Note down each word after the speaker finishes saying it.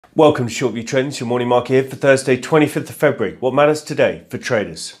Welcome to ShortView Trading, your morning market here for Thursday, 25th of February. What matters today for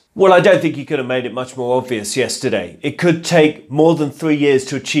traders? Well, I don't think you could have made it much more obvious yesterday. It could take more than 3 years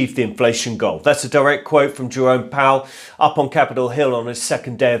to achieve the inflation goal. That's a direct quote from Jerome up on Capitol Hill on his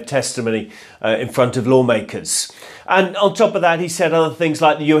second day of testimony in front of lawmakers. And on top of that, he said other things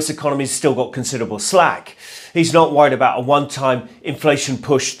like the US economy's still got considerable slack. He's not worried about a one-time inflation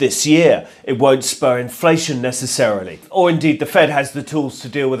push this year. It won't spur inflation necessarily. Or indeed, the Fed has the tools to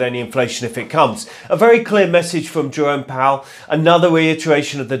deal with any inflation if it comes. A very clear message from Jerome Powell, another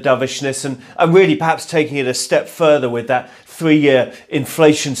reiteration of the dovishness and really perhaps taking it a step further with that 3-year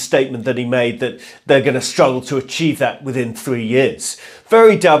inflation statement that he made, that they're going to struggle to achieve that within 3 years.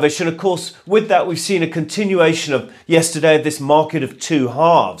 Very dovish. And of course, with that, we've seen a continuation of yesterday of this market of two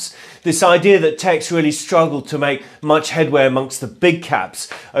halves. This idea that tech's really struggled to make much headway amongst the big caps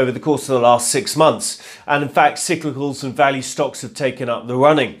over the course of the last 6 months. And in fact, cyclicals and value stocks have taken up the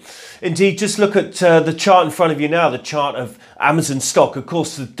running. Indeed, just look at the chart in front of you now, the chart of Amazon stock, of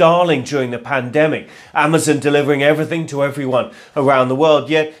course, the darling during the pandemic. Amazon delivering everything to everyone around the world,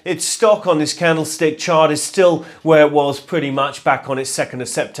 yet its stock on this candlestick chart is still where it was pretty much back on its 2nd of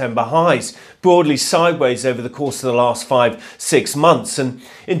September highs, broadly sideways over the course of the last 5-6 months. And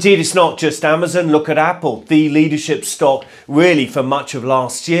indeed, it's not just Amazon. Look at Apple, the leadership stock really for much of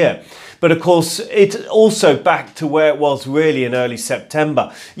last year. But of course, it's also back to where it was really in early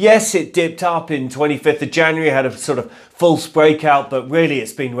September. Yes, it dipped up in 25th of January, had a sort of false breakout, but really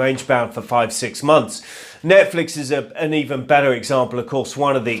it's been range bound for 5-6 months. Netflix is an even better example, of course,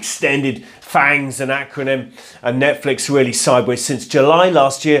 one of the extended FANGs, an acronym, and Netflix really sideways since July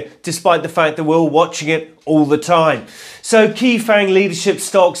last year, despite the fact that we're all watching it all the time. So key FANG leadership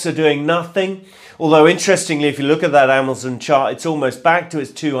stocks are doing nothing. Although interestingly, if you look at that Amazon chart, it's almost back to its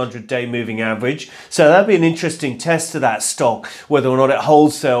 200-day moving average. So that'd be an interesting test to that stock, whether or not it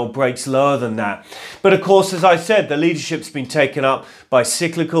wholesale breaks lower than that. But of course, as I said, the leadership's been taken up by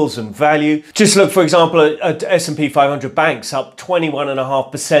cyclicals and value. Just look, for example, at S&P 500 banks, up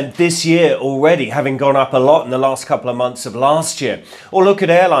 21.5% this year already, having gone up a lot in the last couple of months of last year. Or look at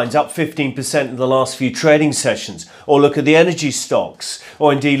airlines, up 15% in the last few trading sessions. Or look at the energy stocks.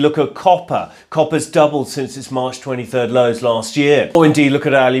 Or indeed, look at copper. Copper's doubled since its March 23rd lows last year. Or indeed, look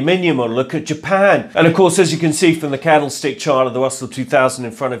at aluminium, or look at Japan. And of course, as you can see from the candlestick chart of the Russell 2000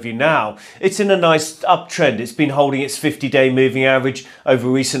 in front of you now, it's in a nice uptrend. It's been holding its 50-day moving average over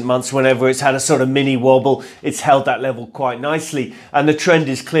recent months. Whenever it's had a sort of mini wobble, it's held that level quite nicely. And the trend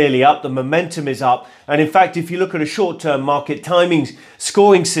is clearly up. The momentum is up. And in fact, if you look at a short-term market timing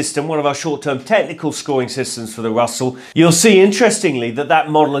scoring system, one of our short-term technical scoring systems for the Russell, you'll see, interestingly, that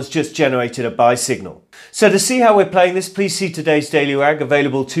model has just generated a buy signal. So to see how we're playing this, please see today's Daily Rag,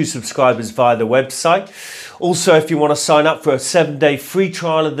 available to subscribers via the website. Also, if you want to sign up for a 7-day free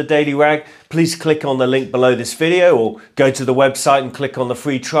trial of the Daily Rag, please click on the link below this video or go to the website and click on the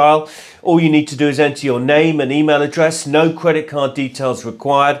free trial. All you need to do is enter your name and email address, no credit card details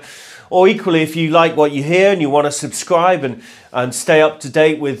required. Or equally, if you like what you hear and you want to subscribe and stay up to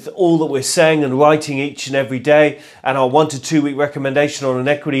date with all that we're saying and writing each and every day, and our 1 to 2 week recommendation on an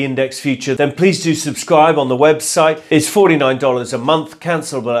equity index future, then please do subscribe on the website. It's $49 a month,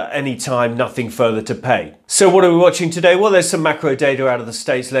 cancelable at any time, nothing further to pay. So what are we watching today? Well, there's some macro data out of the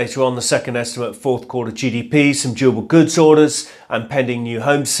States later on, the second estimate 4th quarter GDP, some durable goods orders and pending new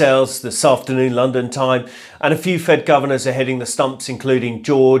home sales this afternoon London time, and a few Fed governors are hitting the stumps, including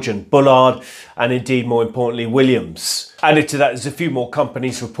George and Bullard, and indeed, more importantly, Williams. Added to that, there's a few more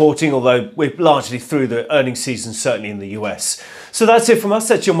companies reporting, although we're largely through the earnings season, certainly in the US. So that's it from us.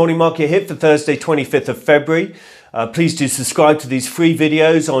 That's your morning market hit for Thursday, 25th of February. Please do subscribe to these free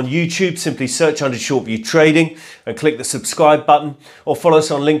videos on YouTube. Simply search under ShortView Trading and click the subscribe button, or follow us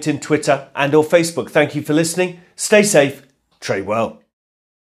on LinkedIn, Twitter and or Facebook. Thank you for listening. Stay safe. Trade well.